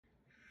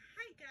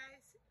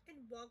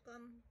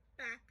welcome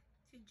back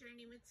to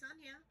Journey with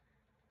Sonia.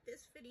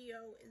 This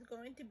video is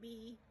going to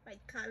be my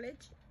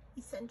college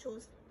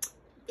essentials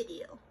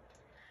video.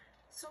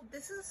 So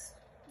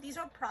these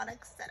are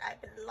products that I've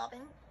been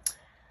loving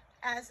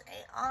as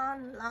an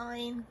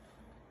online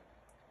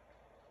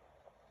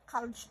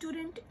college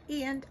student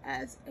and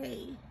as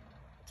a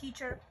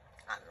teacher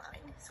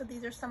online. So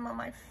these are some of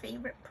my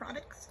favorite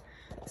products.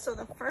 So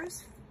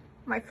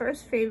my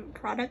first favorite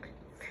product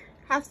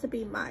has to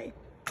be my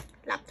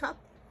laptop.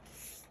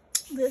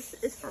 This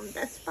is from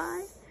Best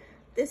Buy.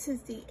 This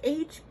is the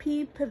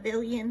HP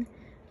Pavilion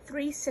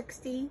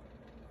 360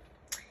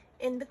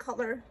 in the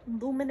color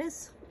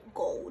Luminous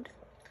Gold.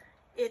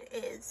 It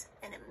is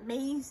an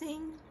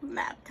amazing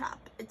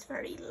laptop. It's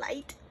very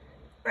light,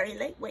 very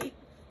lightweight.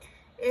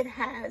 It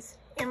has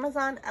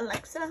Amazon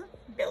Alexa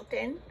built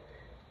in,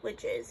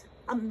 which is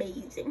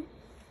amazing.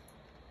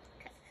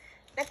 Okay.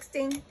 Next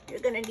thing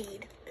you're gonna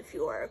need if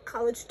you are a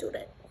college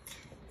student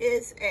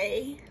is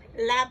a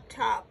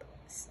laptop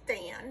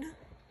stand.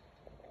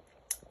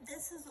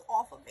 This is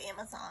off of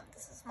Amazon.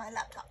 This is my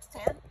laptop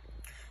stand.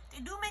 They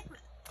do make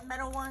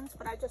metal ones,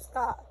 but I just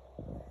got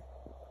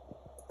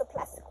the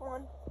plastic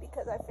one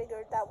because I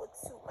figured that would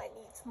suit my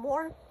needs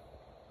more.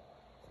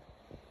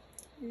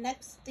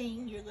 Next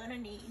thing you're gonna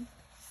need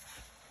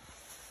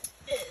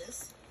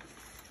is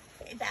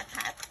a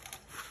backpack.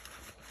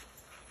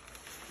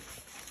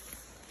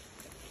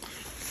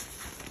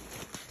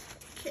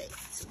 Okay,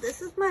 so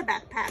this is my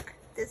backpack.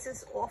 This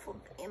is off of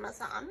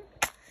Amazon.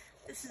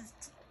 This is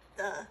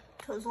the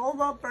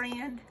Tozova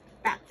brand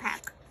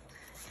backpack,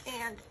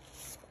 and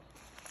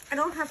I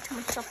don't have too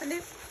much stuff in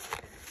it.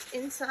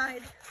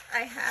 Inside I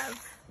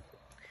have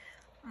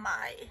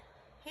my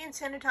hand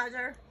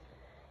sanitizer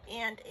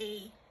and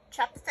a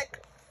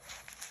chapstick.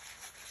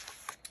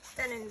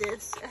 Then in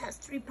this, it has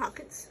 3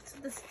 pockets. So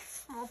this is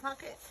a small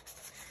pocket.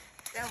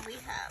 Then we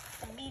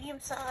have a medium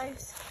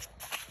size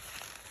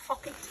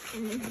pocket,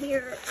 and in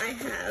here I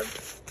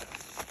have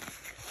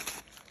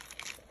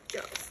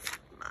just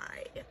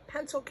my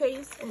pencil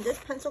case, and this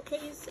pencil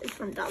case is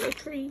from Dollar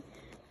Tree.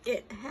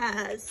 It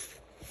has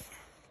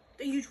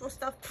the usual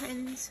stuff: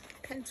 pens,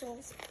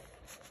 pencils,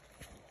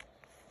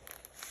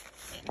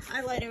 and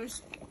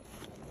highlighters.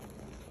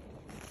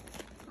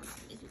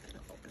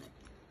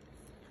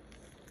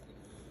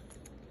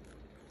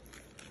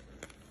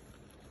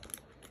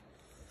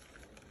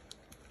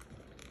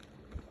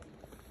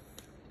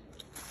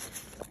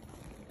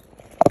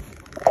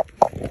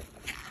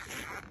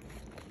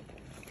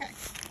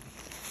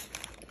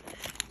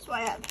 So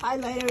I have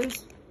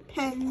highlighters,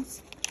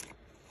 pens,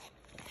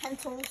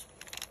 pencils,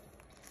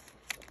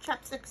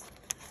 chapsticks.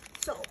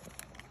 So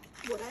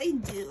what I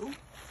do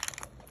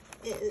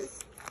is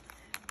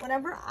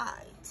whenever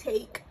I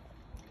take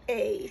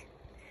a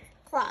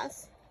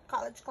class,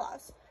 college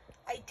class,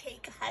 I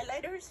take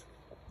highlighters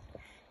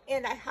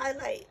and I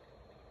highlight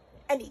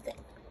anything.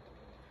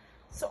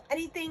 So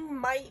anything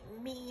might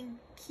mean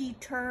key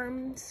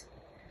terms,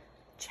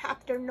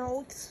 chapter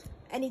notes,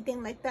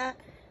 anything like that.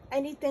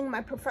 Anything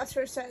my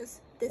professor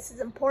says, this is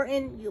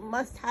important, you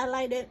must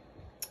highlight it,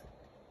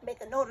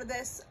 make a note of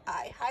this,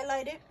 I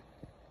highlight it.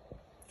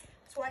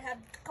 So I have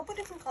a couple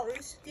different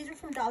colors. These are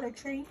from Dollar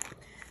Tree.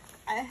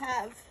 I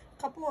have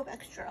a couple of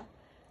extra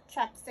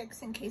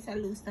chapsticks in case I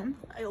lose them.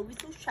 I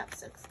always lose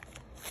chapsticks.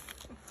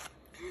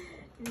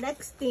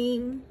 Next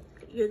thing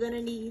you're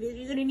gonna need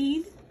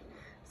is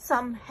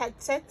some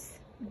headsets.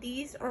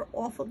 These are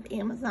off of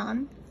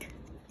Amazon.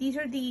 These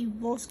are the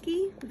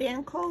Volsky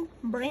Vanco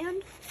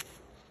brand.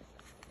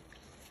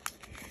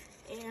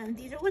 And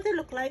these are what they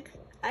look like.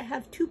 I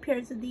have 2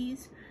 pairs of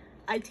these.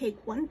 I take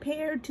 1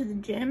 pair to the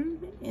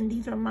gym, and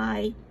these are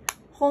my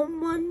home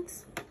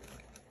ones.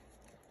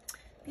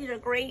 These are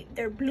great.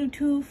 They're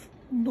Bluetooth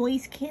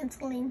noise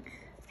canceling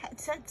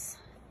headsets.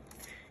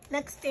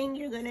 Next thing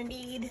you're gonna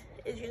need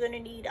is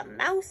a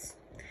mouse.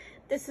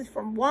 This is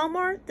from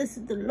Walmart. This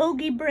is the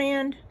Logi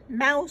brand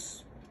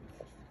mouse.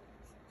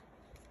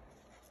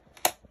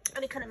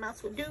 Any kind of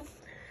mouse will do.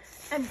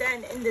 And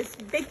then in this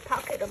big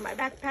pocket of my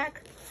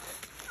backpack,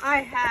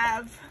 I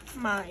have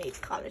my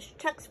college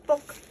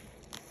textbook.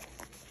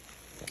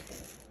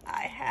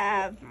 I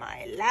have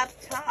my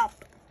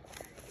laptop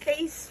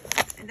case,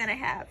 and then I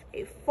have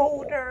a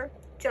folder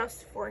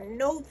just for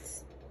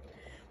notes.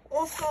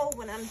 Also,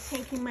 when I'm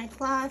taking my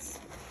class,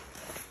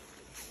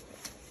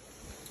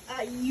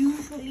 I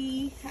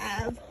usually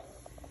have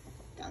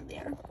down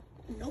there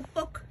a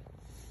notebook.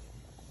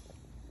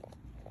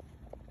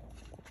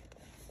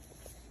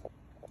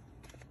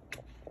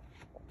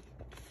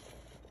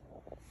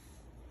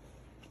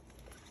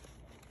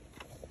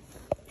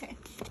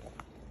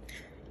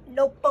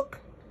 Notebook,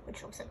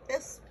 which looks like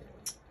this,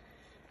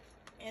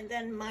 and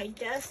then my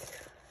desk,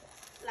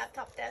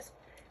 laptop desk,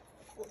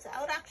 pulls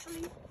out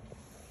actually.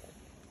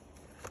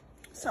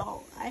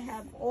 So I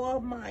have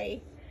all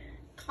my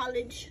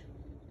college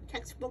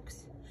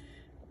textbooks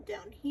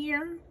down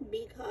here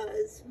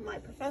because my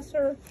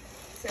professor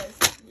says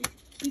we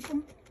keep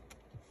them.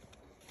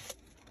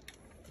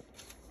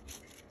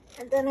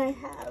 And then I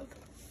have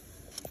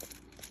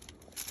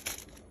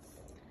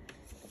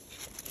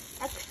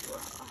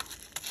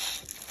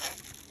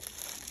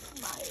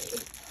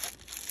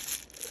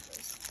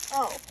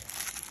Oh,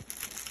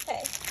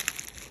 okay.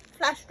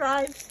 Flash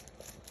drives,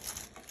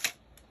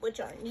 which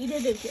are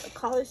needed if you're a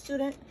college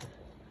student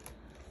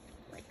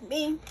like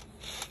me.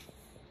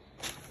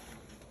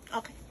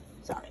 Okay,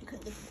 sorry, I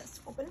couldn't get this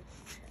open.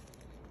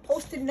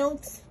 Post-it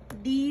notes.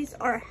 These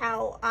are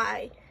how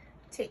I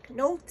take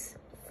notes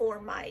for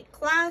my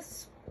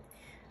class.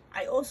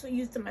 I also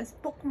use them as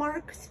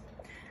bookmarks.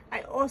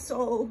 I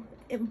also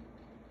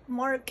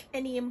mark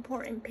any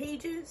important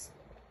pages,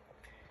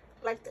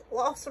 like the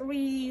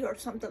glossary or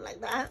something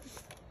like that.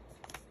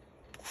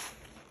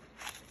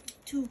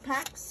 2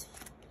 packs,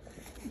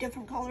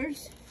 different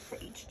colors for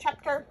each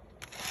chapter.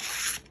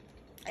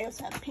 I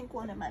also have a pink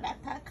one in my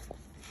backpack.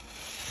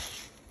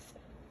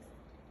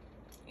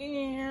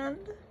 And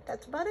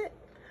that's about it.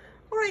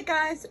 Alright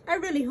guys, I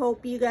really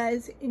hope you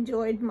guys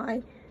enjoyed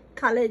my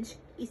college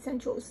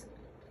essentials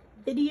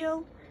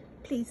video.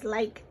 Please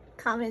like,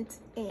 comment,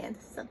 and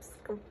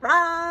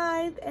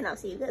subscribe. And I'll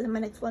see you guys in my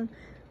next one.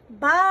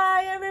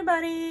 Bye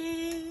everybody.